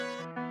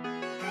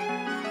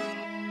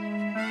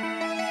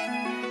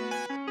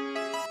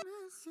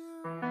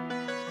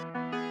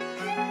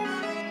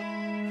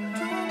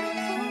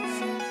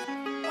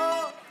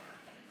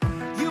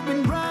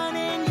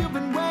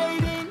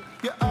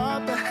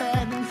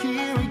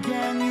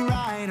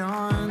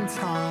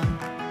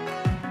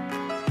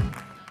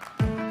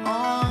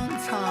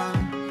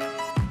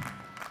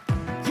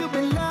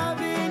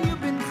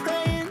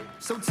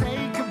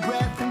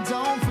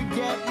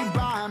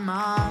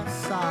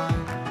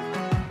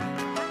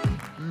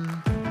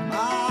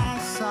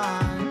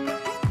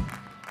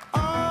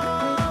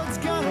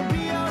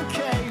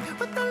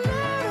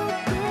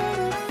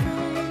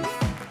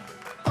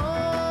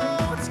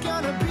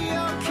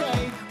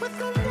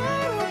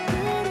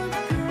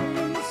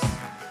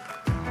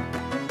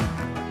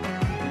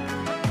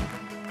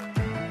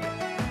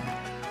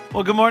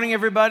Well, good morning,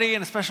 everybody,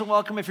 and a special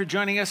welcome if you're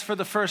joining us for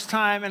the first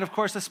time, and of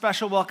course, a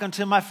special welcome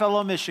to my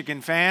fellow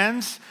Michigan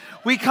fans.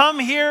 We come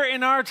here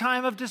in our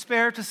time of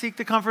despair to seek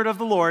the comfort of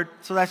the Lord,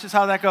 so that's just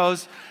how that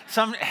goes.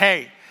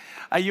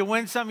 You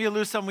win some, you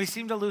lose some. We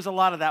seem to lose a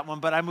lot of that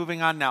one, but I'm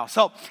moving on now.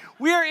 So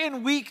we are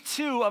in week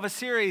 2 of a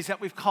series that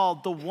we've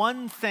called The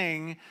One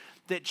Thing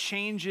That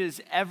Changes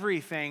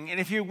Everything. And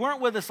if you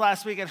weren't with us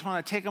last week, I just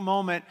want to take a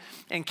moment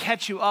and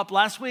catch you up.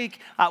 Last week,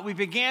 we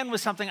began with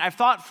something I've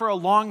thought for a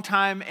long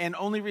time and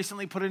only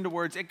recently put into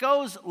words. It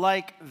goes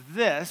like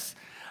this.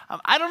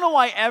 I don't know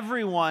why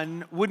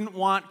everyone wouldn't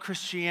want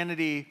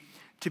Christianity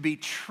to be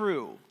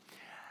true.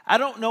 I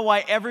don't know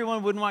why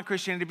everyone wouldn't want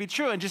Christianity to be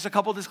true. And just a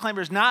couple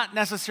disclaimers, not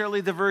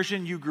necessarily the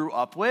version you grew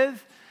up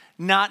with,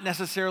 not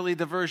necessarily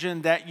the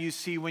version that you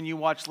see when you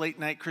watch late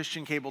night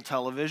Christian cable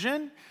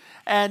television,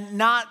 and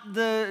not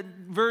the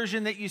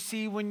version that you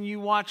see when you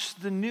watch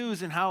the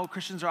news and how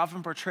Christians are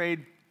often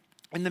portrayed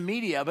in the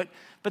media,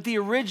 but the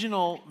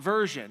original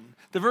version,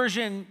 the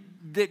version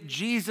that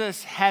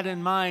Jesus had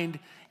in mind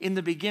in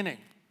the beginning.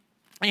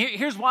 And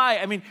here's why.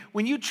 I mean,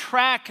 when you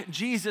track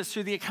Jesus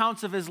through the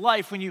accounts of his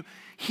life, when you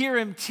hear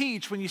him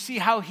teach, when you see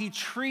how he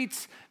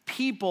treats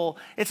people,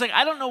 it's like,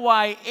 I don't know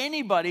why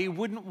anybody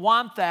wouldn't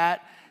want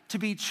that to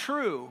be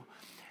true.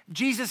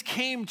 Jesus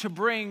came to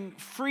bring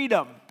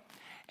freedom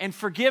and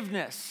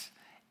forgiveness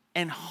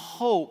and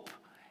hope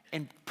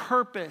and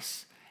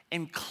purpose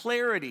and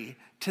clarity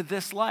to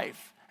this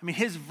life. I mean,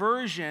 his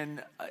version,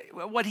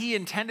 what he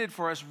intended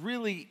for us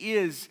really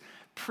is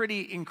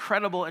pretty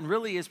incredible and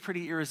really is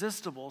pretty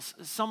irresistible.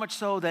 So much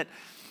so that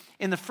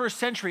in the first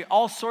century,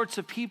 all sorts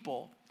of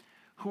people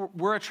who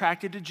were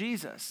attracted to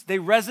Jesus. They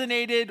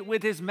resonated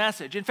with his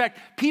message. In fact,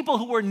 people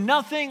who were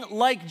nothing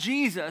like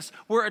Jesus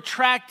were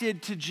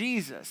attracted to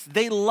Jesus.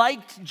 They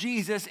liked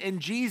Jesus and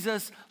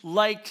Jesus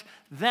liked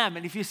them.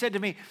 And if you said to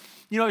me,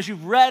 you know, as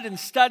you've read and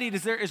studied,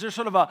 is there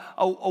sort of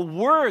a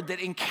word that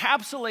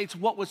encapsulates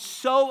what was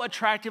so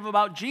attractive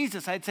about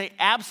Jesus? I'd say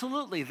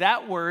absolutely.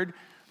 That word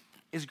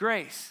is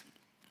grace.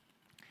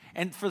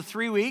 And for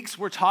 3 weeks,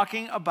 we're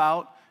talking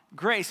about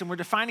grace, and we're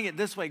defining it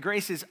this way.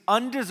 Grace is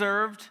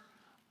undeserved,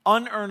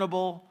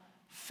 unearnable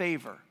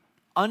favor.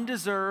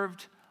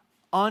 Undeserved,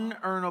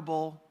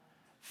 unearnable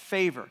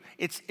favor.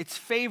 It's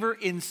favor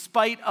in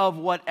spite of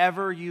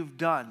whatever you've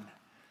done.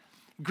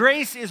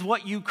 Grace is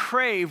what you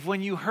crave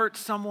when you hurt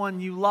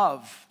someone you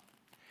love,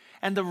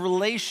 and the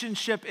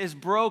relationship is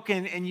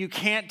broken, and you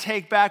can't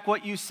take back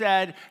what you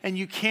said, and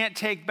you can't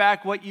take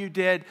back what you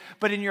did,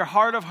 but in your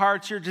heart of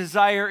hearts, your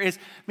desire is,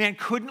 man,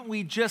 couldn't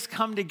we just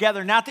come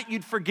together? Not that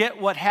you'd forget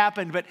what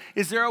happened, but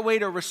is there a way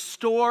to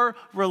restore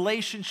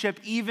relationship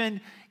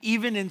even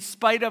in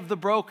spite of the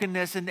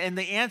brokenness? And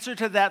the answer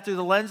to that through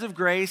the lens of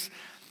grace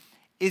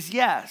is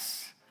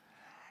yes.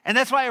 And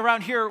that's why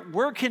around here,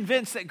 we're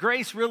convinced that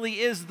grace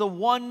really is the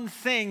one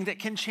thing that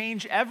can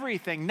change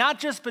everything, not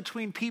just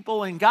between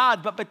people and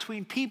God, but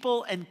between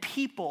people and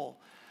people,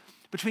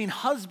 between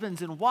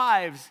husbands and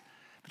wives,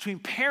 between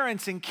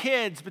parents and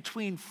kids,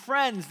 between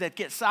friends that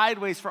get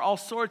sideways for all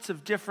sorts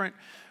of different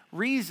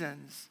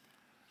reasons.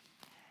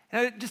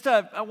 And just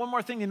one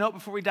more thing to note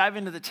before we dive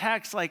into the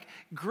text, like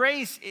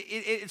grace,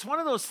 it's one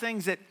of those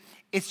things that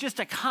it's just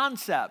a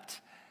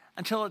concept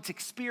until it's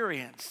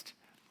experienced.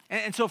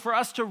 And so for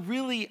us to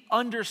really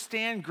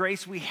understand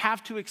grace, we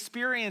have to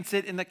experience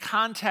it in the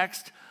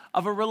context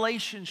of a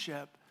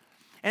relationship.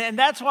 And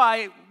that's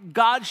why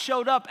God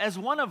showed up as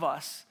one of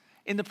us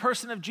in the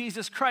person of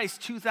Jesus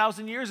Christ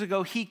 2,000 years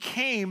ago. He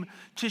came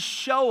to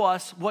show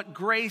us what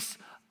grace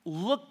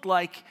looked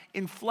like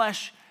in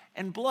flesh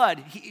and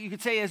blood. You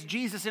could say as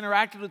Jesus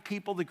interacted with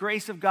people, the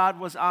grace of God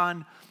was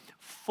on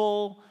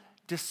full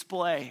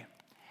display.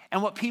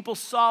 And what people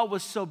saw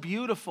was so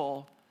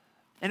beautiful,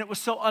 and it was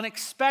so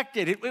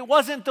unexpected. It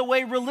wasn't the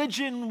way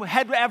religion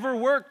had ever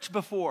worked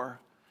before.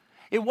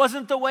 It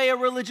wasn't the way a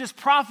religious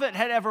prophet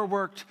had ever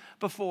worked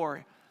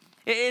before.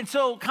 And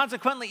so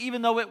consequently,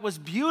 even though it was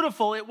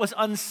beautiful, it was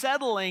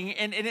unsettling,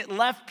 and it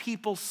left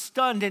people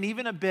stunned and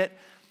even a bit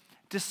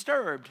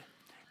disturbed.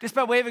 Just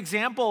by way of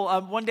example,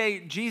 one day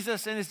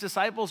Jesus and his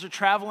disciples are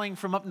traveling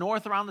from up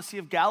north around the Sea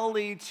of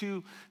Galilee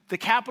to the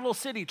capital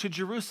city, to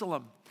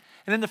Jerusalem.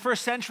 And in the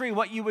first century,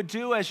 what you would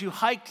do as you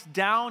hiked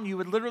down, you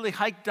would literally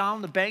hike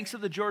down the banks of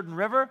the Jordan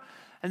River,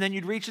 and then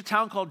you'd reach a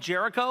town called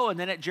Jericho, and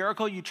then at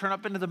Jericho, you'd turn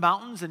up into the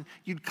mountains, and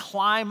you'd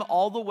climb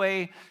all the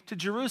way to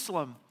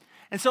Jerusalem.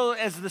 And so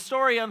as the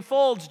story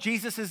unfolds,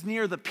 Jesus is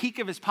near the peak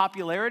of his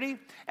popularity.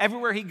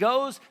 Everywhere he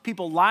goes,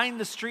 people line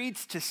the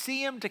streets to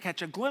see him, to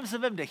catch a glimpse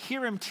of him, to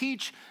hear him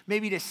teach,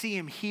 maybe to see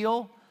him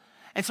heal.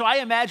 And so I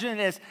imagine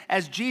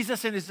as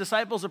Jesus and his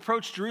disciples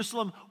approached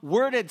Jerusalem,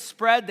 word had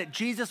spread that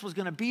Jesus was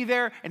going to be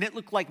there, and it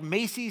looked like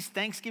Macy's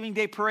Thanksgiving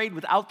Day Parade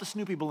without the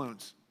Snoopy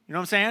balloons. You know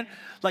what I'm saying?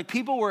 Like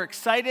people were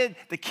excited.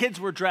 The kids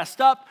were dressed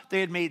up.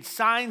 They had made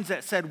signs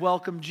that said,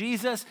 "Welcome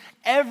Jesus."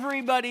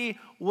 Everybody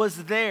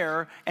was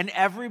there, and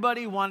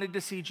everybody wanted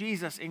to see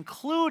Jesus,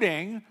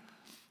 including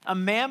a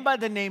man by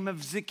the name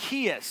of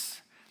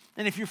Zacchaeus.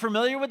 And if you're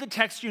familiar with the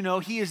text, you know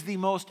he is the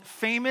most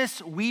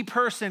famous wee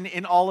person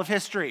in all of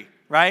history,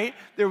 right?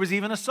 There was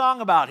even a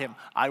song about him.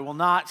 I will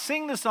not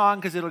sing the song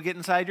because it'll get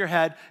inside your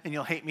head and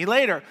you'll hate me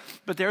later.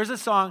 But there's a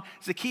song,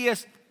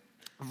 Zacchaeus,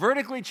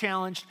 vertically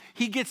challenged.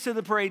 He gets to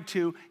the parade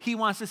too. He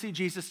wants to see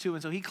Jesus too,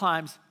 and so he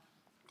climbs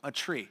a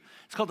tree.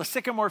 It's called the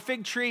sycamore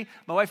fig tree.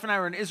 My wife and I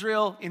were in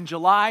Israel in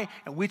July,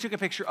 and we took a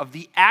picture of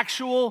the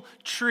actual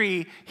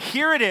tree.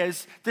 Here it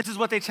is. This is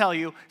what they tell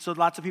you. So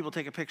lots of people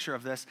take a picture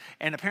of this.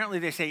 And apparently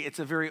they say it's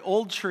a very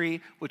old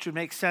tree, which would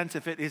make sense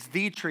if it is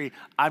the tree.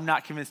 I'm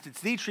not convinced it's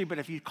the tree, but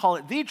if you call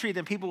it the tree,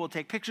 then people will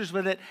take pictures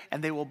with it,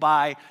 and they will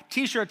buy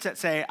T-shirts that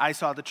say, I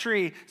saw the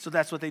tree. So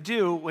that's what they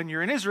do when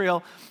you're in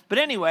Israel. But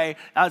anyway,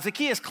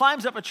 Zacchaeus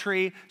climbs up a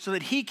tree so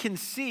that he can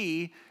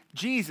see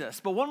Jesus.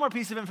 But one more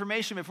piece of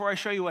information before I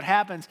show you what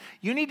happens.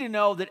 You need to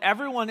know that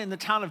everyone in the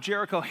town of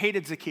Jericho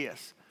hated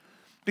Zacchaeus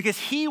because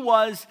he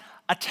was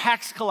a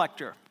tax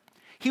collector.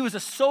 He was a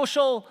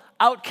social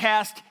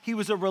outcast. He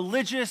was a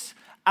religious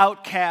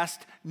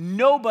outcast.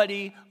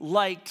 Nobody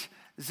liked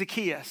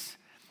Zacchaeus.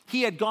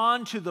 He had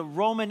gone to the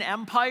Roman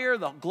Empire,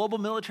 the global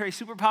military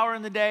superpower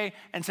in the day,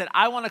 and said,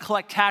 I want to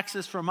collect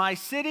taxes for my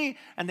city.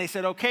 And they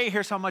said, okay,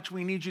 here's how much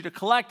we need you to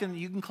collect, and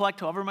you can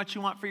collect however much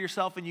you want for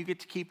yourself, and you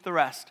get to keep the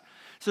rest.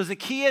 So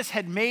Zacchaeus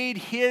had made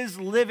his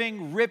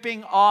living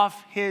ripping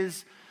off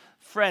his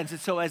friends.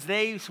 And so as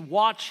they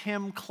watch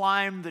him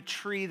climb the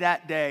tree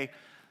that day,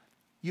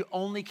 you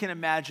only can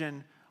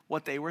imagine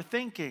what they were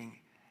thinking.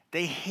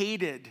 They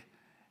hated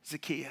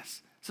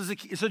Zacchaeus.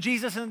 So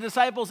Jesus and the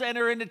disciples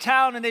enter into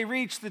town, and they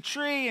reach the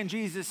tree, and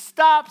Jesus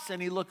stops,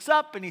 and he looks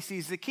up, and he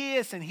sees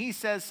Zacchaeus, and he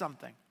says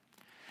something.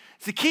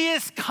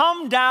 Zacchaeus,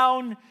 come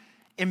down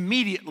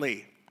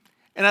immediately.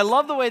 And I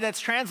love the way that's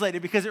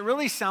translated because it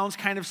really sounds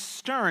kind of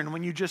stern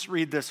when you just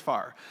read this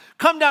far.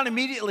 Come down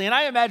immediately. And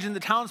I imagine the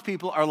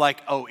townspeople are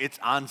like, oh, it's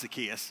on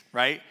Zacchaeus,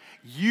 right?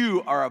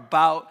 You are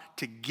about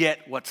to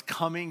get what's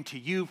coming to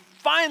you.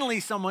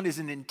 Finally, someone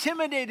isn't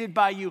intimidated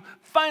by you.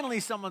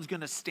 Finally, someone's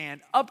going to stand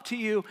up to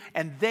you.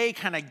 And they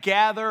kind of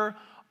gather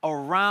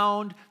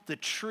around the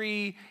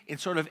tree in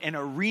sort of an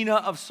arena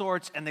of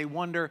sorts. And they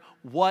wonder,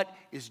 what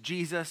is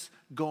Jesus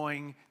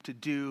going to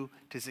do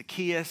to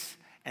Zacchaeus?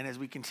 And as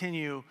we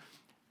continue,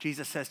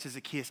 Jesus says to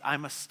Zacchaeus, I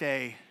must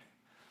stay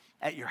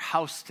at your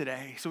house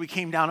today. So we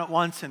came down at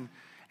once and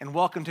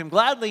welcomed him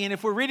gladly. And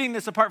if we're reading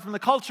this apart from the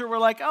culture, we're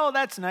like, oh,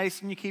 that's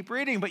nice, and you keep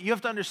reading. But you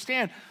have to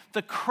understand,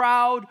 the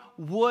crowd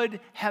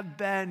would have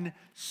been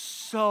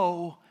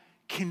so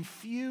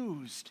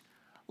confused.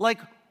 Like,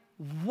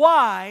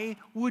 why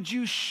would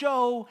you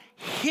show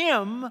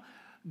him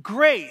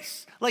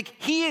grace? Like,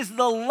 he is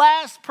the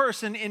last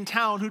person in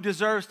town who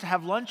deserves to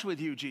have lunch with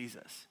you,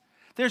 Jesus.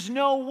 There's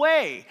no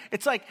way.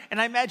 It's like, and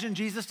I imagine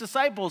Jesus'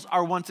 disciples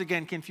are once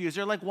again confused.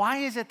 They're like, why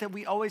is it that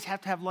we always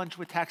have to have lunch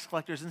with tax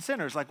collectors and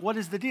sinners? Like, what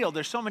is the deal?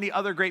 There's so many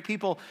other great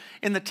people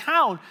in the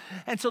town.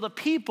 And so the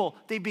people,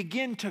 they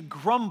begin to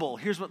grumble.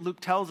 Here's what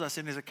Luke tells us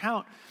in his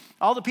account.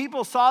 All the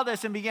people saw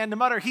this and began to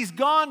mutter, he's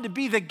gone to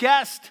be the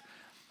guest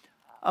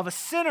of a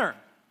sinner.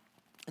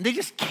 And they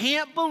just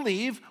can't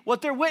believe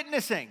what they're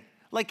witnessing.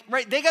 Like,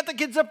 right, they got the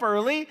kids up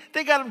early,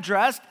 they got them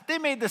dressed, they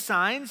made the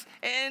signs,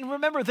 and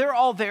remember, they're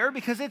all there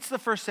because it's the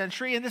first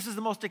century, and this is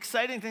the most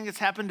exciting thing that's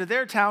happened to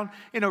their town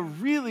in a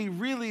really,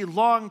 really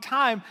long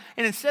time.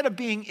 And instead of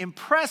being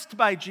impressed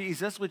by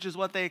Jesus, which is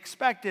what they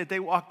expected, they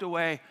walked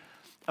away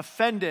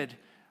offended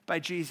by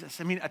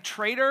Jesus. I mean, a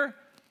traitor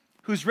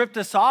who's ripped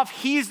us off,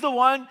 he's the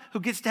one who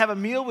gets to have a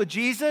meal with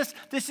Jesus.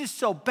 This is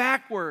so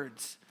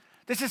backwards.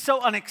 This is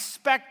so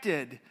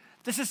unexpected.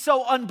 This is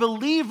so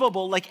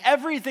unbelievable. Like,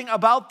 everything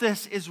about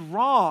this is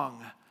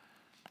wrong.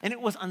 And it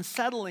was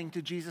unsettling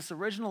to Jesus'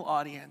 original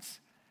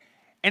audience.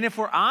 And if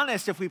we're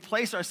honest, if we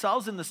place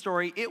ourselves in the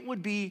story, it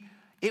would be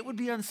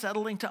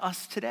unsettling to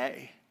us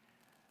today.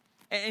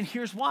 And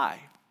here's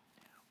why.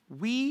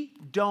 We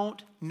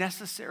don't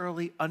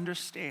necessarily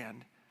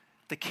understand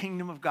the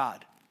kingdom of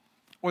God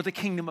or the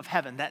kingdom of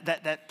heaven,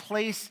 that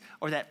place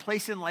or that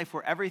place in life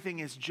where everything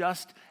is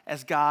just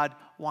as God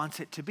wants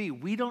it to be.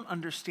 We don't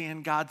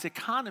understand God's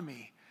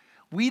economy.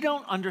 We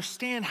don't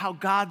understand how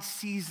God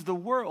sees the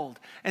world.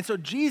 And so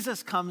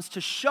Jesus comes to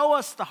show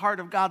us the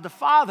heart of God the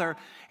Father,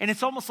 and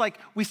it's almost like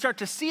we start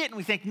to see it and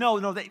we think, no,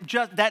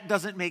 that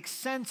doesn't make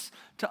sense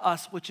to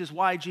us, which is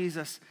why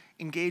Jesus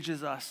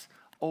engages us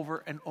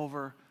over and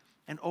over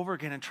and over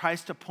again and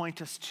tries to point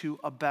us to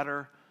a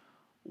better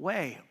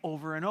way.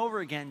 Over and over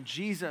again,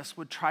 Jesus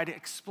would try to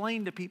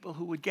explain to people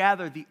who would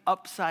gather the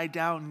upside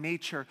down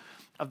nature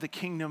of the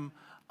kingdom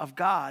of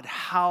God,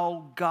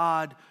 how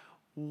God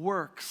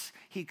works.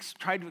 He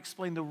tried to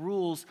explain the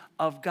rules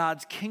of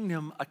God's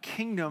kingdom, a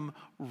kingdom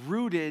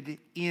rooted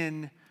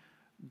in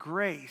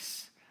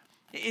grace.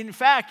 In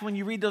fact, when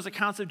you read those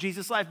accounts of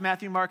Jesus' life,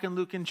 Matthew, Mark, and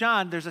Luke, and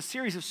John, there's a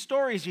series of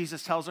stories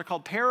Jesus tells. They're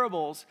called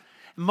parables.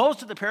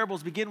 Most of the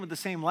parables begin with the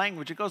same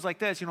language. It goes like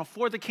this,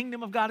 for the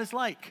kingdom of God is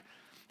like,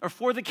 or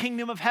for the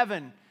kingdom of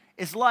heaven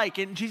is like.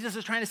 And Jesus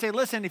is trying to say,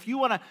 listen, if you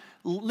want to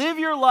live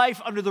your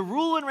life under the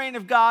rule and reign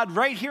of God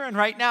right here and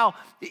right now,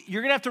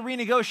 you're going to have to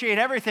renegotiate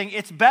everything.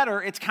 It's better.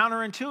 It's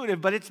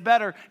counterintuitive, but it's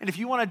better. And if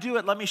you want to do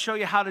it, let me show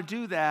you how to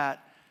do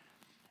that.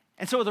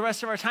 And so the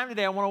rest of our time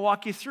today, I want to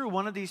walk you through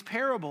one of these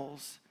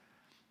parables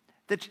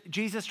that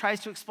Jesus tries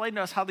to explain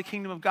to us how the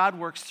kingdom of God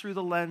works through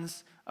the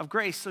lens of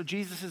grace. So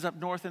Jesus is up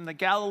north in the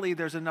Galilee.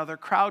 There's another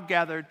crowd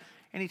gathered,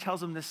 and he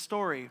tells them this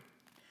story.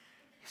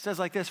 He says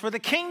like this, "For the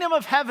kingdom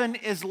of heaven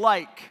is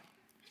like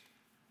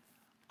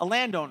a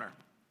landowner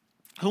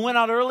who went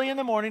out early in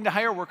the morning to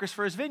hire workers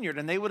for his vineyard,"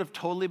 and they would have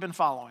totally been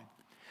following.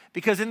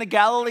 Because in the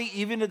Galilee,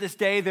 even to this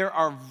day, there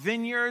are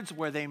vineyards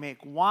where they make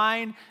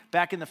wine.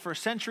 Back in the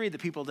first century, the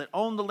people that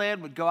owned the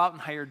land would go out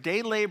and hire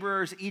day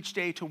laborers each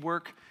day to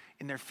work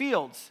in their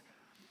fields.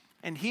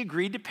 And he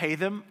agreed to pay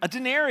them a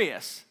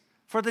denarius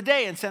for the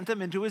day and sent them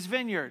into his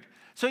vineyard.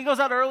 So he goes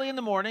out early in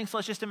the morning. So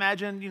let's just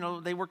imagine,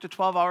 they worked a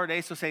 12-hour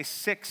day, so say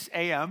 6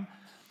 a.m.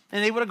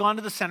 And they would have gone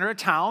to the center of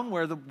town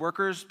where the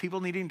workers,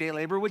 people needing day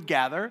labor, would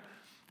gather.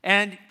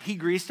 And he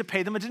agrees to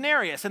pay them a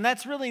denarius. And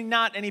that's really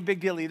not any big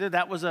deal either.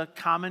 That was a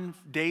common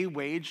day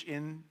wage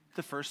in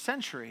the first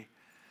century.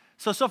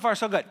 So far,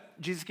 so good.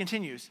 Jesus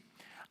continues.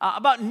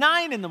 About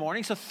 9 in the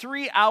morning, so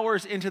 3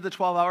 hours into the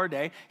 12-hour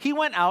day, he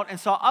went out and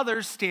saw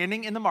others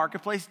standing in the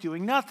marketplace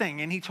doing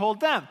nothing. And he told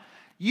them,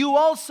 "You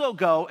also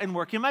go and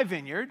work in my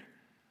vineyard,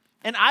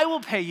 and I will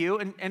pay you,"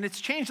 and it's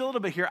changed a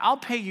little bit here, "I'll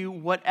pay you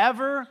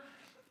whatever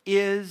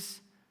is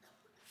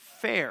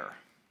fair."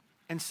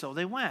 And so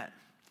they went.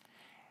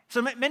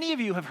 So many of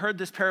you have heard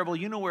this parable.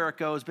 You know where it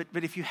goes. But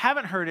if you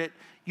haven't heard it,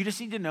 you just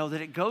need to know that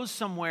it goes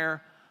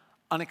somewhere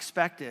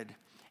unexpected.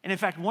 And in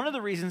fact, one of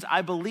the reasons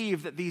I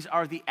believe that these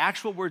are the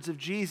actual words of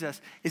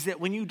Jesus is that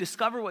when you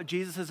discover what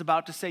Jesus is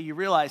about to say, you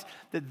realize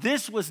that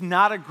this was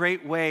not a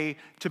great way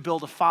to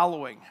build a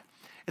following.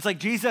 It's like,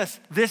 Jesus,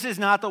 this is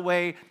not the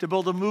way to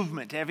build a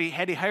movement. Had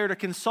he hired a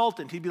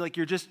consultant, he'd be like,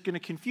 "You're just going to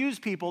confuse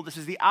people. This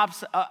is the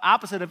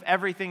opposite of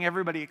everything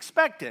everybody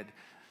expected."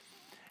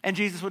 And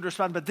Jesus would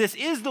respond, "But this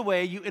is the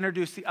way you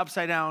introduce the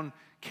upside-down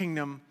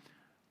kingdom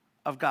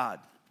of God."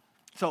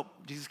 So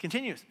Jesus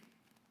continues.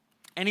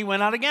 "And he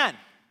went out again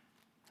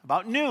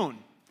about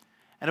noon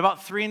and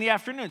about 3 in the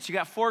afternoon." So you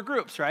got 4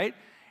 groups, right?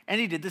 And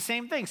he did the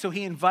same thing. So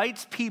he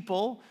invites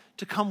people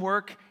to come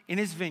work in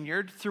his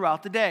vineyard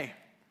throughout the day.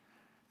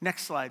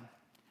 Next slide.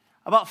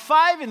 About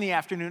 5 in the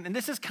afternoon, and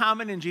this is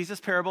common in Jesus'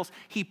 parables,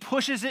 he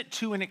pushes it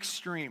to an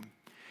extreme.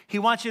 He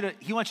wants you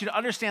to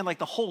understand, like,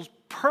 the whole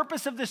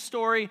purpose of this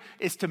story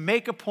is to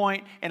make a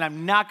point, and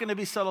I'm not going to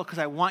be subtle because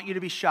I want you to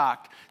be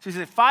shocked. So he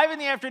said, 5 in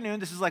the afternoon,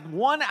 this is like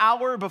 1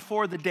 hour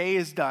before the day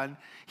is done,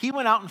 he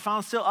went out and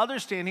found still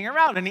others standing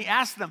around, and he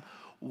asked them,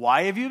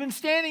 "Why have you been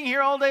standing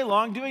here all day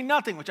long doing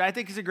nothing?" Which I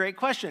think is a great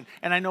question.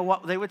 And I know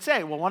what they would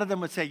say. Well, one of them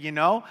would say,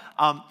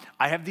 "I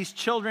have these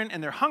children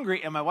and they're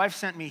hungry, and my wife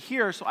sent me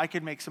here so I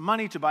could make some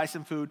money to buy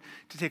some food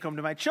to take home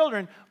to my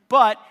children.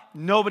 But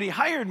nobody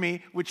hired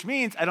me, which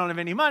means I don't have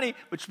any money,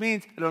 which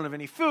means I don't have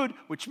any food,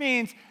 which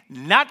means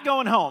not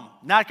going home,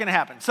 not going to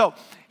happen." So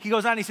he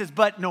goes on, he says,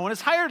 "But no one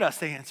has hired us,"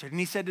 they answered. And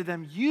he said to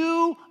them,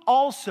 "You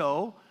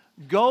also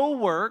go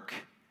work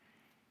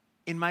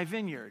in my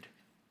vineyard.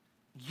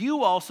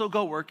 You also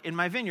go work in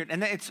my vineyard."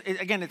 And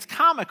it's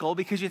comical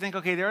because you think,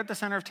 okay, they're at the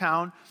center of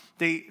town.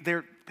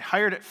 They're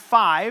hired at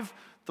 5.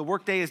 The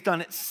workday is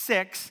done at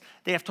 6.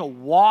 They have to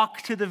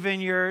walk to the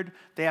vineyard.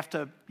 They have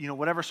to,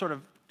 whatever sort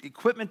of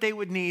equipment they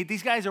would need.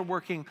 These guys are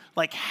working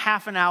like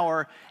half an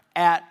hour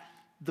at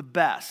the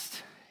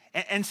best.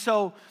 And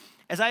so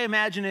as I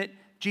imagine it,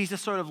 Jesus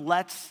sort of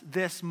lets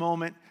this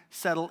moment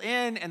settle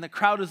in, and the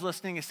crowd who's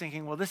listening is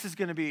thinking, well, this is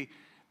going to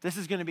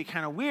be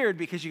kind of weird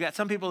because you got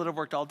some people that have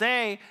worked all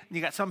day, and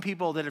you got some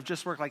people that have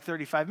just worked like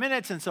 35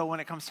 minutes, and so when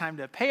it comes time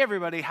to pay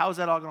everybody, how's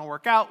that all going to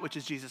work out, which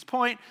is Jesus'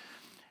 point.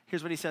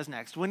 Here's what he says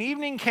next. "When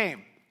evening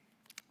came,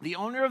 the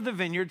owner of the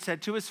vineyard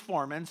said to his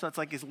foreman," so that's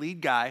like his lead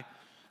guy,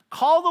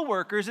 "Call the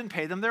workers and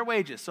pay them their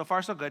wages." So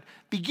far, so good.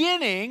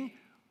 "Beginning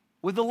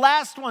with the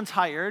last ones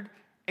hired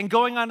and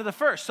going on to the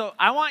first." So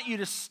I want you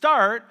to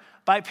start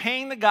by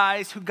paying the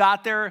guys who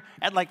got there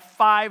at like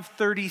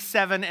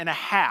 5:37 and a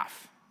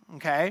half.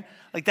 Okay?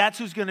 Like that's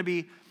who's going to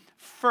be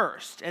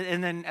first.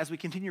 And then as we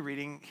continue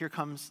reading, here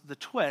comes the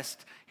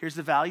twist. Here's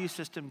the value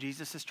system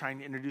Jesus is trying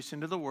to introduce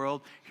into the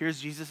world. Here's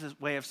Jesus'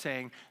 way of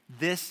saying,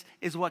 this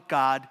is what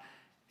God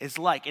is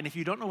like. And if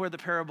you don't know where the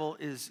parable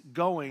is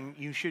going,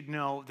 you should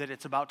know that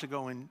it's about to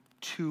go in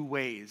 2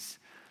 ways.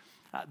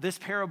 This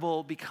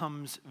parable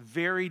becomes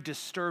very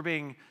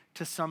disturbing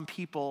to some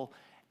people,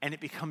 and it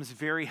becomes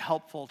very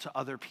helpful to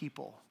other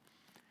people.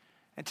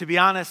 And to be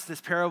honest,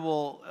 this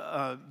parable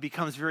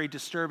becomes very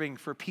disturbing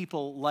for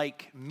people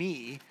like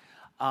me.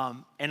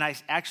 And I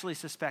actually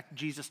suspect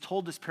Jesus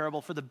told this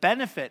parable for the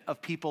benefit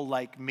of people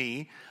like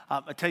me.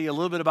 I'll tell you a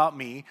little bit about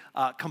me.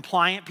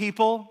 Compliant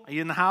people, are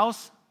you in the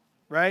house?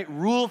 Right?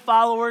 Rule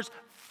followers,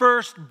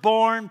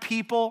 firstborn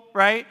people,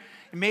 right?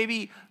 And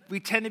maybe we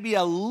tend to be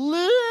a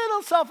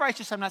little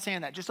self-righteous. I'm not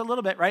saying that, just a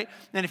little bit, right?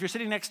 And if you're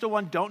sitting next to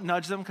one, don't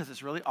nudge them because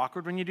it's really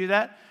awkward when you do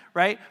that,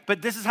 right?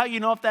 But this is how you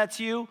know if that's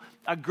you.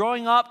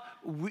 Growing up,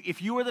 if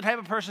you were the type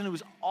of person who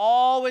was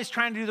always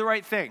trying to do the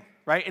right thing,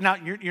 right? And now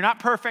you're not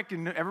perfect,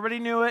 and everybody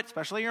knew it,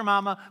 especially your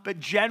mama, but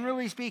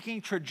generally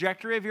speaking,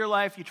 trajectory of your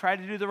life, you try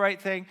to do the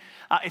right thing.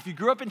 If you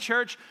grew up in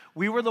church,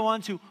 we were the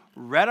ones who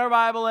read our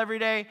Bible every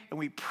day, and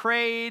we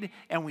prayed,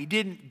 and we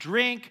didn't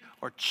drink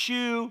or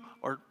chew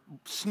or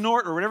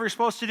snort or whatever you're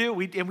supposed to do.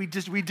 We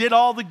did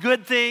all the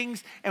good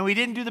things, and we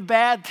didn't do the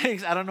bad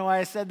things. I don't know why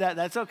I said that.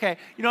 That's okay.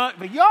 You know what?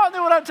 But y'all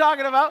know what I'm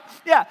talking about.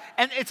 Yeah.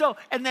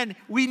 And then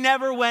we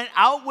never went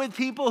out with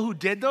people who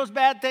did those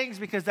bad things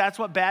because that's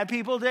what bad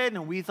people did,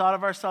 and we thought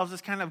of ourselves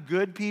as kind of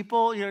good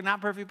people. You know, not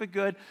perfect, but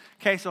good.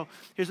 Okay, so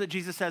here's what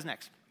Jesus says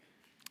next.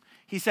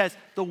 He says,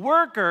 the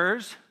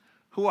workers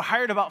who were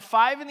hired about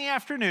 5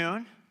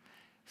 PM,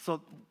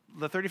 so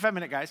the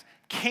 35-minute guys,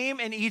 came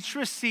and each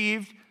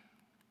received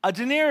a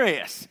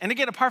denarius. And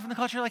again, apart from the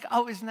culture, you're like,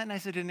 oh, isn't that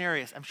nice, a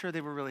denarius? I'm sure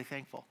they were really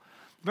thankful.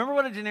 Remember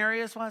what a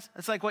denarius was?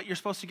 It's like what you're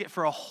supposed to get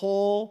for a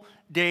whole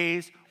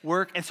day's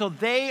work. And so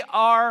they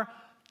are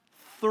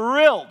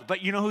thrilled.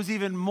 But you know who's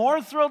even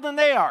more thrilled than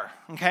they are?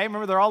 Okay,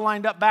 remember they're all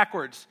lined up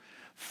backwards.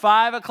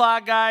 5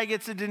 o'clock guy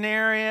gets a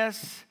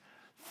denarius.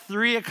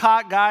 3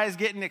 o'clock guy is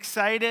getting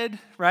excited,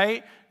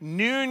 right?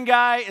 Noon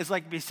guy is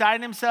like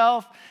beside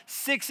himself.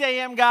 6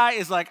 a.m. guy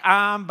is like,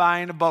 I'm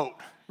buying a boat,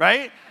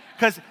 right?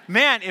 Because,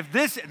 man, if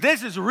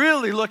this is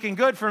really looking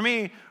good for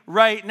me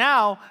right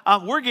now,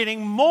 we're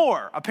getting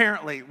more,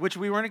 apparently, which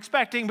we weren't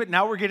expecting, but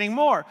now we're getting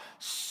more.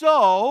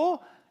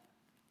 So,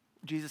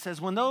 Jesus says,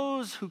 when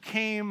those who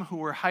came who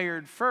were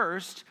hired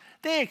first,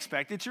 they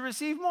expected to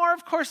receive more.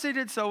 Of course they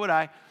did, so would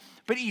I.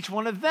 But each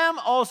one of them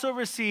also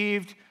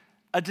received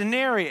a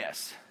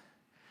denarius.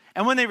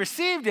 And when they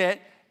received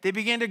it, they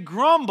began to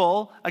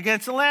grumble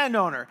against the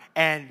landowner.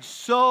 And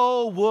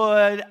so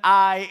would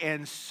I,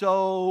 and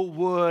so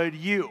would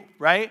you,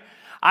 right?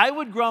 I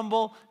would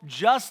grumble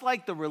just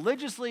like the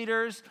religious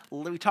leaders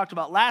we talked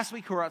about last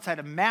week who were outside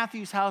of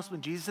Matthew's house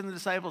when Jesus and the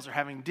disciples are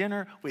having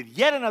dinner with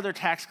yet another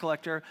tax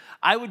collector.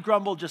 I would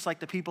grumble just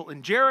like the people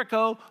in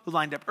Jericho who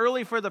lined up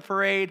early for the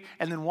parade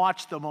and then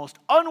watched the most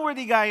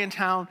unworthy guy in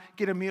town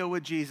get a meal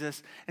with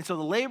Jesus. And so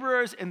the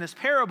laborers in this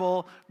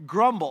parable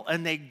grumble,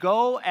 and they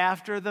go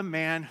after the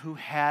man who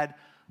had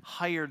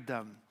hired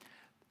them.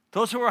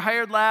 Those who were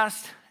hired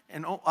last,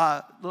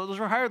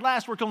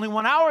 worked only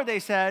 1 hour, they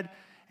said,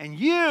 and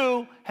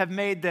you have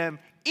made them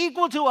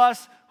equal to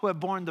us who have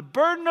borne the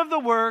burden of the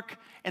work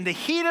and the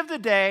heat of the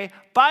day.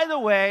 By the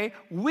way,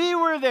 we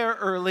were there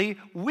early.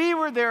 We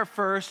were there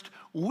first.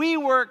 We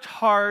worked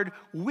hard.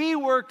 We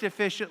worked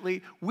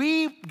efficiently.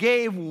 We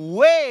gave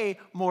way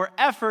more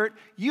effort.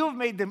 You have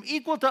made them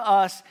equal to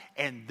us,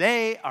 and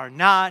they are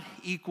not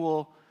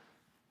equal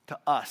to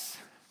us.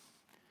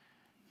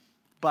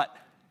 But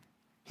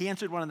he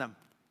answered one of them,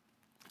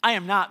 I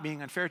am not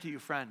being unfair to you,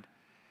 friend.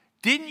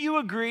 Didn't you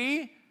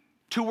agree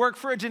to work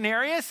for a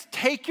denarius?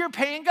 Take your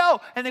pay and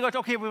go. And they go,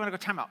 okay, we want to go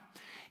time out.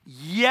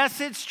 Yes,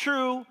 it's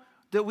true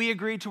that we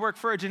agreed to work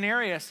for a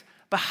denarius,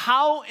 but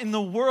how in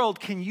the world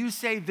can you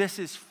say this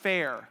is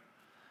fair?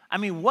 I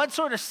mean, what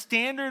sort of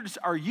standards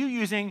are you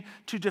using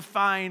to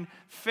define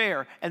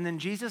fair? And then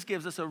Jesus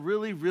gives us a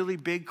really, really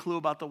big clue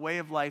about the way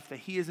of life that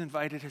he has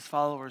invited his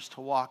followers to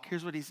walk.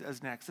 Here's what he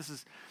says next. This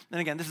is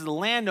the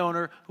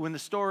landowner who in the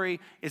story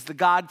is the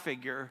God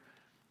figure.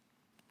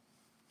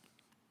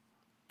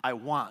 I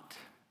want.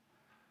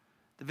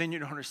 The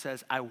vineyard owner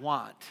says, I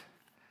want.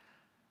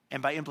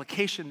 And by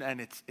implication, then,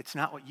 it's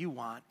not what you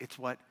want, it's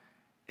what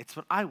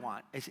I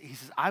want. He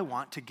says, I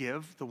want to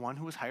give the one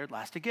who was hired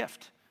last a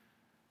gift.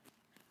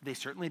 They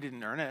certainly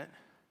didn't earn it.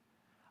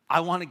 I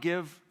want to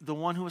give the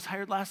one who was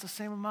hired last the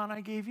same amount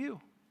I gave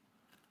you.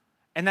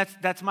 And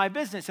that's my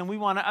business, and we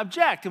want to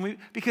object,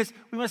 because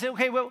we want to say,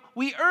 okay, well,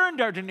 we earned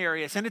our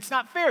denarius, and it's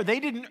not fair. They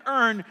didn't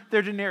earn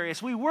their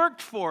denarius. We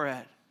worked for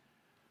it.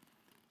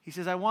 He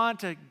says, I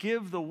want to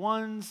give the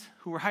ones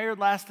who were hired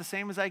last the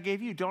same as I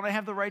gave you. Don't I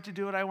have the right to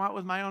do what I want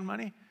with my own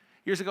money?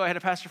 Years ago, I had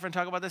a pastor friend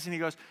talk about this, and he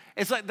goes,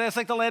 that's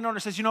like the landowner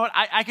says, you know what,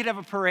 I could have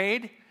a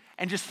parade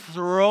and just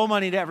throw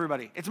money to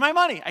everybody. It's my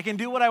money. I can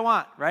do what I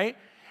want, right?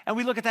 And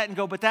we look at that and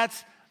go, but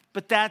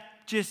that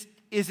just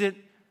isn't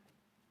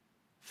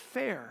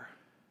fair.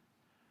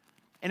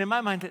 And in my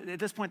mind, at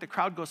this point, the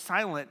crowd goes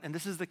silent, and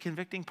this is the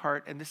convicting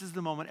part, and this is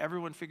the moment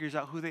everyone figures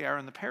out who they are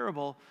in the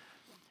parable.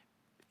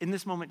 In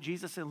this moment,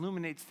 Jesus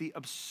illuminates the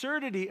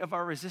absurdity of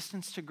our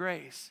resistance to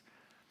grace.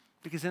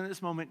 Because in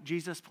this moment,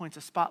 Jesus points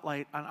a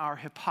spotlight on our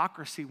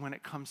hypocrisy when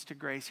it comes to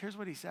grace. Here's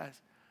what he says.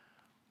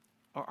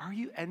 Or are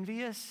you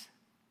envious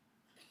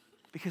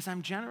because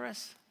I'm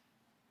generous?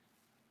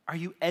 Are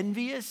you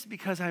envious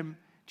because I'm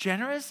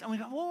generous? And we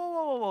go,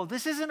 whoa.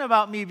 This isn't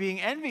about me being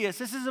envious.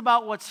 This is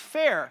about what's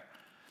fair.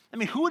 I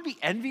mean, who would be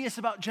envious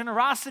about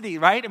generosity,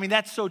 right? I mean,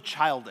 that's so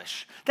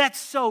childish. That's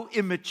so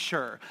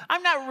immature.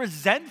 I'm not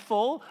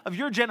resentful of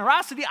your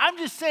generosity. I'm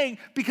just saying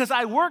because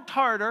I worked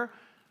harder,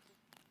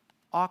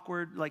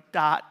 awkward, like ...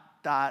 right?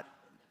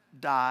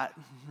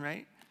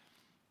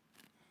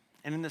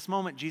 And in this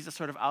moment, Jesus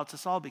sort of outs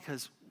us all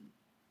because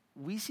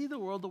we see the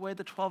world the way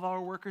the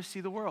 12-hour workers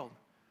see the world.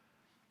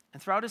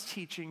 And throughout his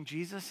teaching,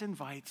 Jesus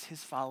invites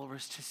his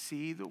followers to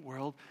see the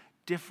world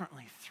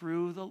differently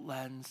through the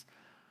lens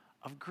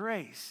of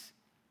grace.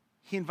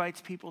 He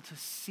invites people to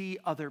see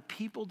other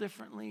people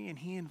differently, and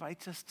he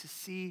invites us to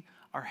see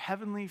our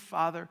Heavenly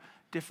Father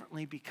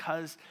differently,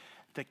 because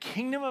the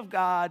kingdom of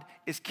God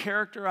is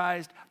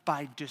characterized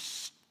by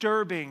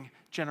disturbing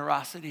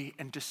generosity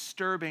and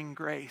disturbing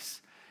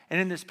grace. And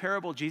in this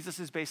parable, Jesus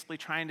is basically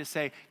trying to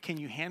say, can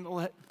you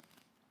handle it?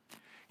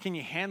 Can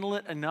you handle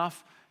it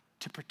enough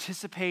to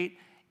participate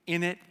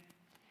in it?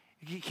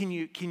 Can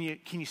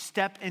you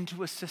step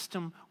into a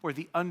system where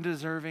the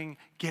undeserving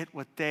get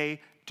what they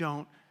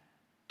don't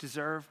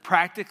deserve?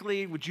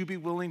 Practically, would you be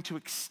willing to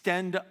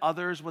extend to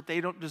others what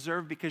they don't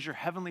deserve because your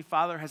Heavenly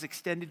Father has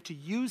extended to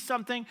you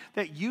something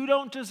that you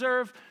don't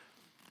deserve?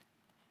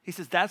 He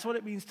says that's what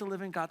it means to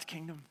live in God's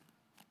kingdom.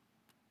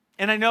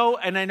 And I know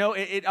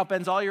it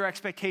upends all your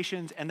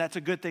expectations, and that's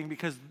a good thing,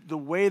 because the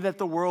way that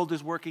the world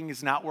is working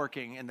is not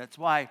working, and that's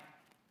why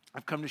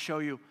I've come to show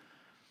you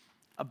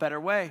a better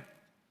way.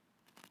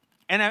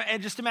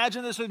 And just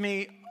imagine this with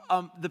me,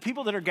 the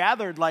people that are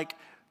gathered, like,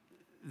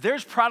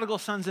 there's prodigal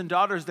sons and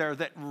daughters there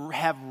that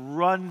have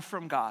run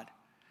from God.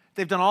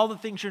 They've done all the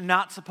things you're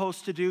not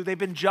supposed to do. They've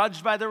been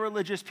judged by the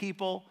religious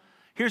people.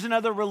 Here's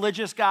another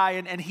religious guy,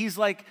 and he's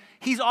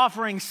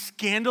offering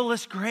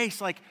scandalous grace.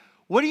 Like,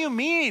 what do you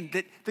mean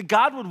that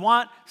God would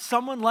want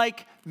someone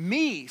like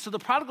me? So the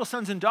prodigal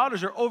sons and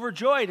daughters are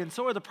overjoyed, and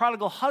so are the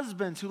prodigal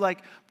husbands who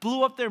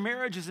blew up their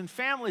marriages and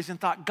families and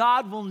thought,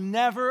 God will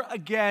never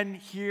again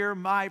hear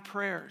my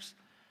prayers.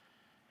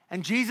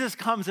 And Jesus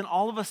comes, and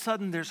all of a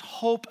sudden there's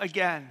hope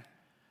again.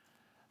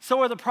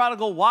 So are the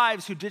prodigal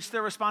wives who ditched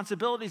their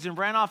responsibilities and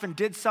ran off and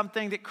did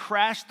something that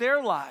crashed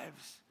their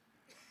lives.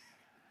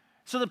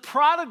 So the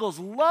prodigals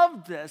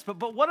loved this,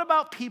 but what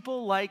about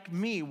people like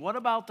me? What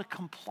about the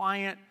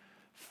compliant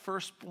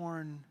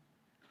firstborn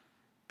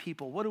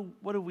people?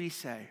 What do we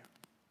say?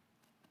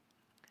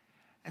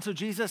 And so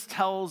Jesus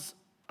tells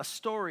a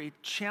story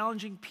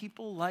challenging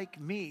people like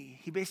me.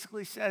 He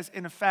basically says,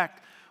 in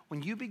effect,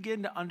 when you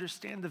begin to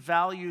understand the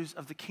values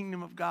of the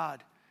kingdom of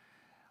God,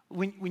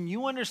 when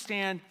you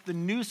understand the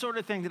new sort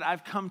of thing that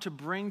I've come to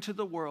bring to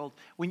the world,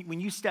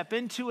 when you step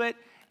into it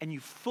and you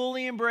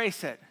fully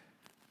embrace it,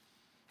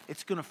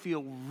 it's going to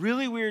feel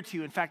really weird to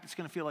you. In fact, it's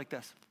going to feel like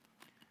this.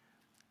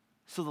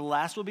 So the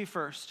last will be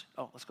first.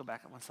 Oh, let's go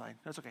back on one slide.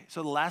 That's okay.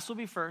 So the last will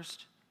be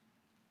first,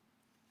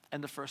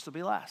 and the first will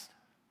be last.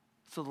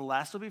 So the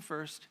last will be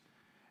first,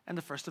 and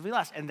the first will be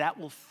last. And that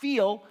will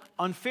feel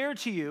unfair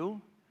to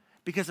you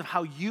because of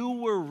how you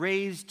were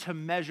raised to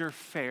measure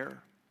fair.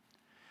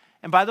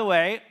 And by the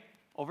way,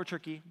 over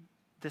turkey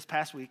this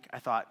past week, I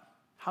thought,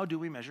 how do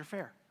we measure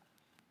fair?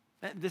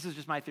 This is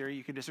just my theory.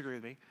 You can disagree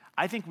with me.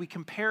 I think we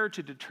compare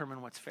to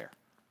determine what's fair.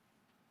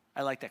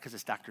 I like that because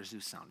it's Dr.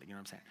 Zeus sounding, you know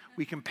what I'm saying?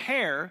 We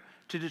compare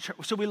to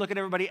determine, so we look at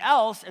everybody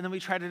else and then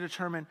we try to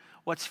determine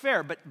what's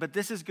fair. But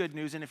this is good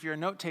news, and if you're a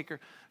note taker,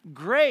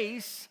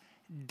 grace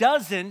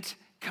doesn't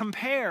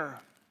compare.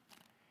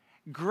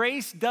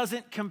 Grace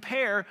doesn't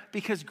compare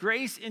because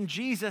grace in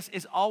Jesus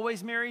is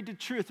always married to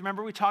truth.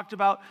 Remember we talked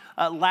about,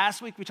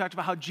 last week we talked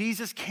about how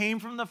Jesus came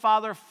from the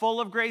Father full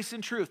of grace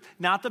and truth.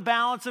 Not the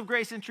balance of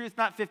grace and truth,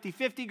 not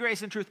 50-50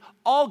 grace and truth.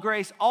 All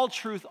grace, all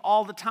truth,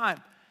 all the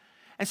time.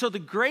 And so the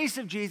grace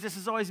of Jesus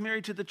is always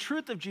married to the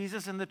truth of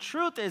Jesus, and the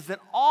truth is that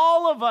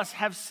all of us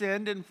have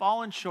sinned and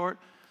fallen short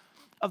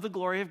of the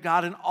glory of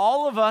God, and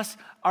all of us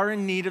are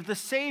in need of the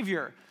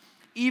Savior.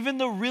 Even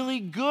the really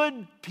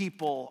good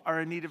people are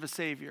in need of a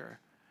Savior.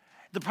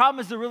 The problem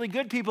is the really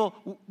good people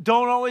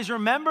don't always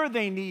remember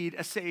they need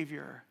a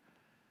Savior.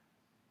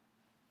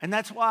 And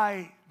that's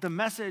why the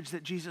message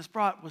that Jesus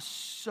brought was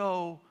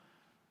so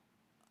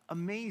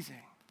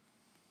amazing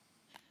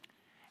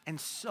and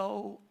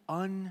so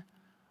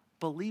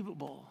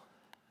unbelievable.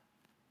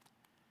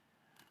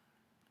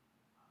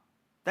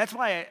 That's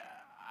why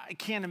I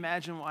can't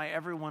imagine why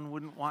everyone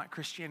wouldn't want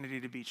Christianity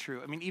to be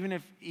true. I mean, even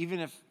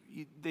if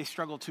they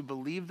struggle to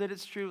believe that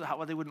it's true,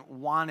 how they wouldn't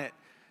want it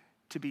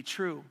to be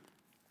true.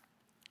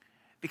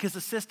 Because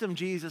the system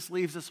Jesus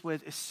leaves us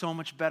with is so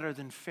much better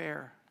than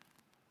fair.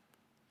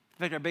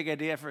 In fact, our big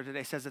idea for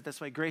today says it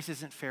this way: grace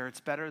isn't fair, it's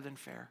better than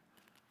fair.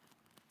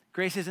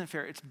 Grace isn't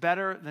fair, it's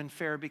better than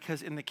fair,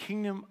 because in the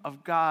kingdom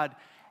of God,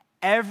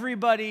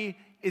 everybody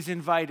is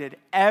invited.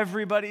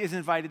 Everybody is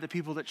invited. The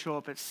people that show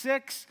up at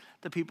 6,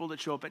 the people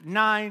that show up at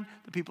 9,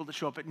 the people that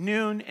show up at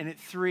noon and at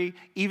 3,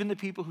 even the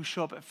people who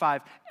show up at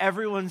 5.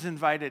 Everyone's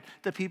invited.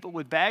 The people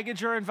with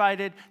baggage are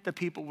invited. The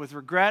people with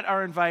regret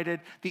are invited.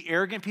 The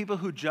arrogant people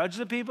who judge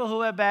the people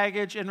who have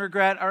baggage and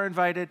regret are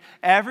invited.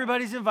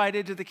 Everybody's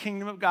invited to the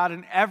kingdom of God,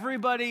 and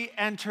everybody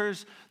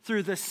enters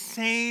through the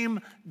same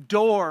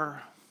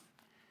door.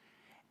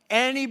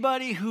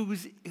 Anybody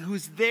who's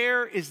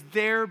there is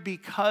there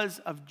because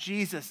of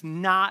Jesus,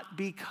 not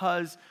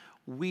because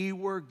we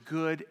were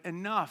good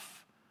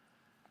enough.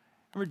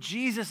 Remember,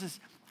 Jesus is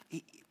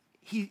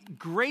he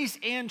grace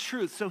and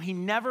truth, so he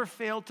never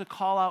failed to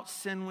call out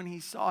sin when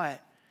he saw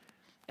it.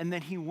 And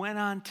then he went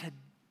on to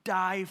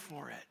die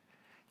for it,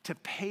 to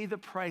pay the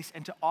price,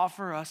 and to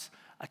offer us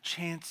a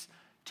chance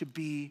to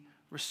be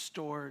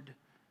restored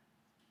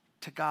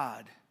to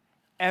God.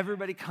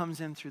 Everybody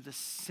comes in through the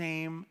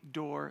same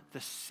door,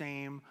 the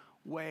same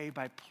way,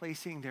 by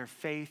placing their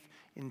faith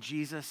in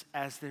Jesus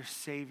as their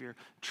Savior,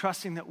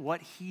 trusting that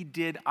what he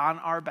did on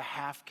our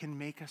behalf can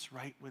make us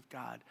right with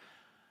God,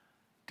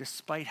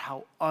 despite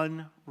how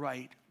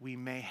unright we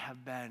may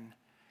have been,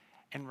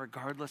 and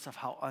regardless of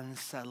how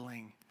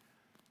unsettling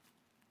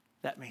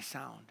that may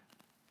sound.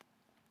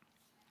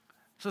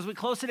 So as we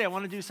close today, I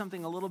want to do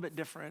something a little bit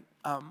different.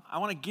 I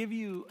want to give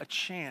you a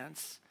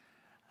chance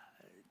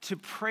to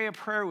pray a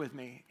prayer with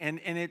me. And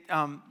it,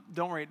 don't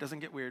worry, it doesn't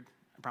get weird,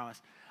 I promise.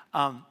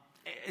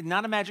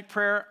 Not a magic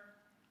prayer.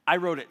 I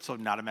wrote it, so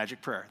not a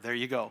magic prayer. There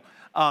you go.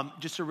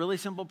 Just a really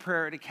simple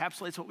prayer. It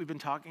encapsulates what we've been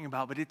talking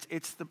about, but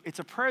it's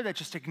a prayer that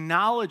just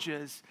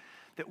acknowledges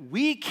that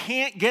we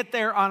can't get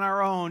there on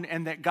our own,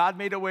 and that God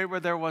made a way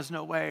where there was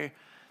no way,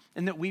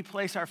 and that we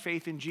place our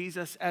faith in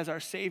Jesus as our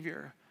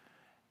Savior.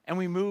 And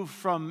we move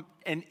from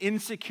an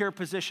insecure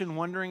position,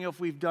 wondering if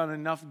we've done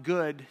enough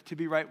good to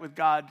be right with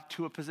God,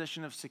 to a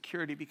position of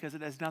security, because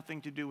it has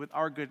nothing to do with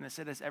our goodness.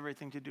 It has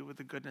everything to do with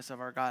the goodness of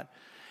our God.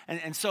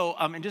 And so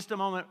in just a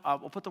moment,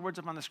 we'll put the words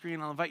up on the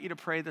screen. I'll invite you to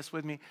pray this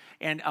with me.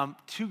 And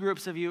two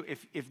groups of you,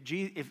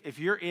 if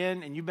you're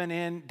in and you've been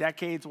in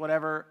decades,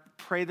 whatever,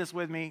 pray this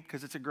with me,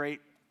 because it's a great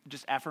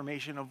just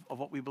affirmation of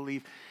what we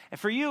believe. And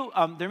for you,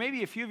 there may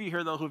be a few of you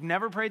here, though, who've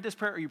never prayed this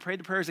prayer, or you prayed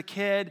the prayer as a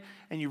kid,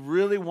 and you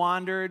really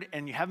wandered,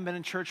 and you haven't been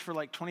in church for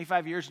like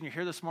 25 years, and you're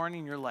here this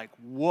morning, and you're like,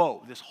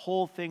 whoa, this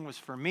whole thing was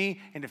for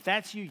me. And if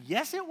that's you,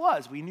 yes, it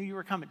was. We knew you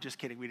were coming. Just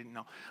kidding. We didn't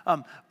know.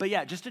 But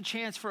yeah, just a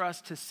chance for us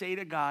to say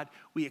to God,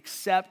 we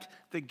accept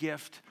the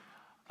gift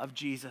of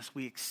Jesus.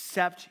 We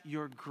accept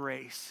your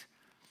grace.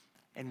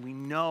 And we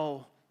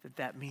know that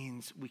that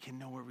means we can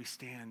know where we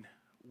stand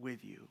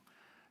with you.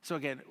 So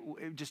again,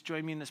 just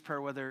join me in this prayer,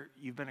 whether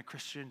you've been a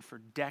Christian for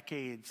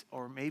decades,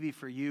 or maybe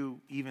for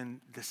you, even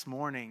this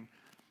morning,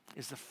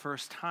 is the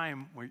first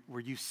time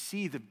where you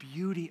see the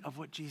beauty of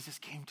what Jesus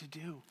came to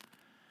do.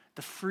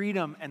 The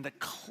freedom and the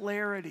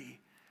clarity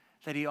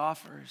that he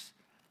offers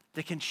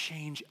that can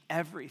change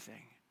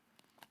everything.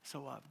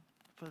 So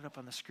put it up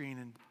on the screen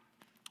and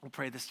we'll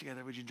pray this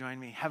together. Would you join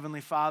me?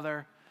 Heavenly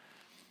Father,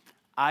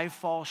 I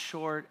fall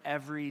short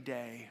every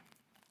day.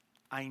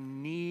 I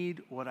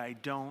need what I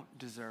don't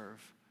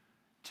deserve,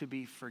 to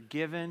be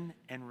forgiven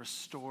and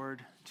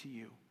restored to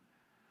you.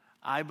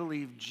 I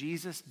believe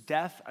Jesus'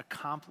 death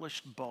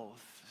accomplished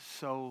both.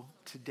 So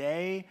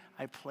today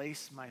I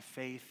place my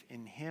faith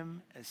in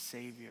him as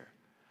Savior.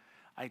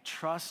 I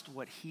trust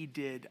what he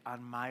did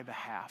on my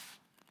behalf.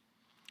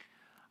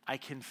 I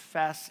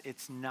confess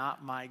it's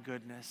not my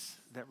goodness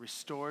that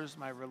restores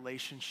my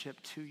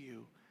relationship to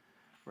you.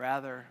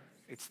 Rather,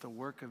 it's the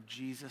work of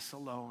Jesus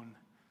alone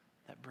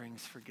that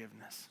brings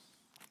forgiveness.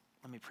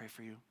 Let me pray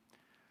for you.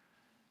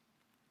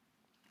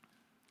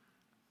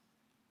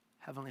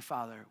 Heavenly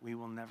Father, we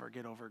will never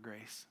get over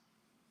grace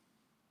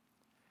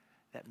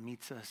that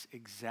meets us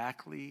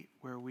exactly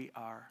where we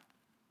are,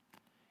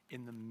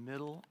 in the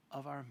middle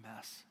of our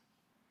mess,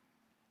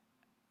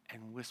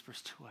 and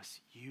whispers to us,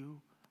 you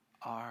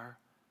are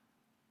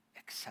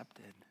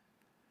accepted.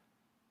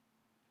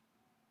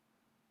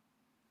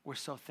 We're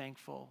so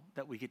thankful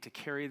that we get to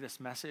carry this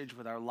message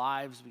with our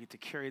lives. We get to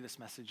carry this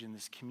message in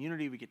this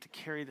community. We get to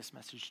carry this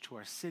message to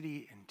our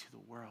city and to the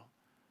world.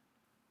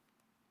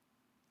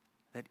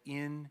 That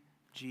in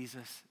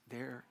Jesus,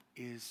 there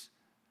is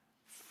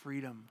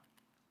freedom.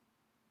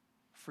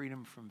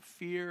 Freedom from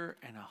fear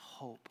and a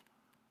hope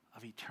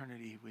of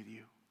eternity with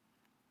you.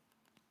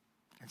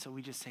 And so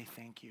we just say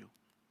thank you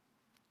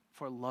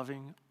for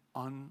loving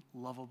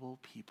unlovable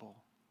people.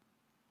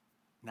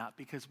 Not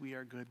because we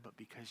are good, but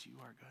because you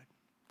are good.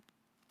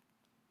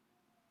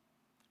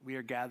 We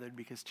are gathered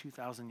because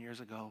 2,000 years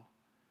ago,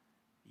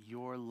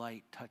 your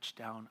light touched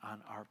down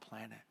on our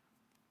planet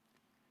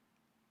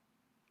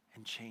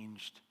and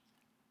changed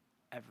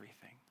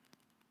everything.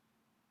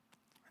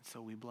 And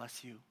so we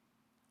bless you.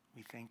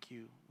 We thank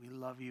you. We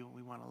love you.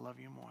 We want to love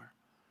you more.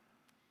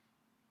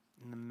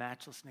 In the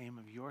matchless name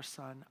of your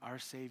Son, our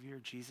Savior,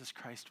 Jesus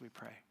Christ, we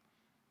pray.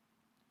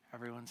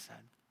 Everyone said,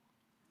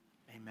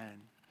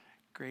 amen.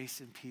 Grace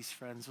and peace,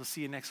 friends. We'll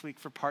see you next week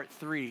for part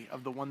 3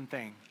 of the one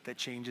thing that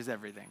changes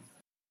everything.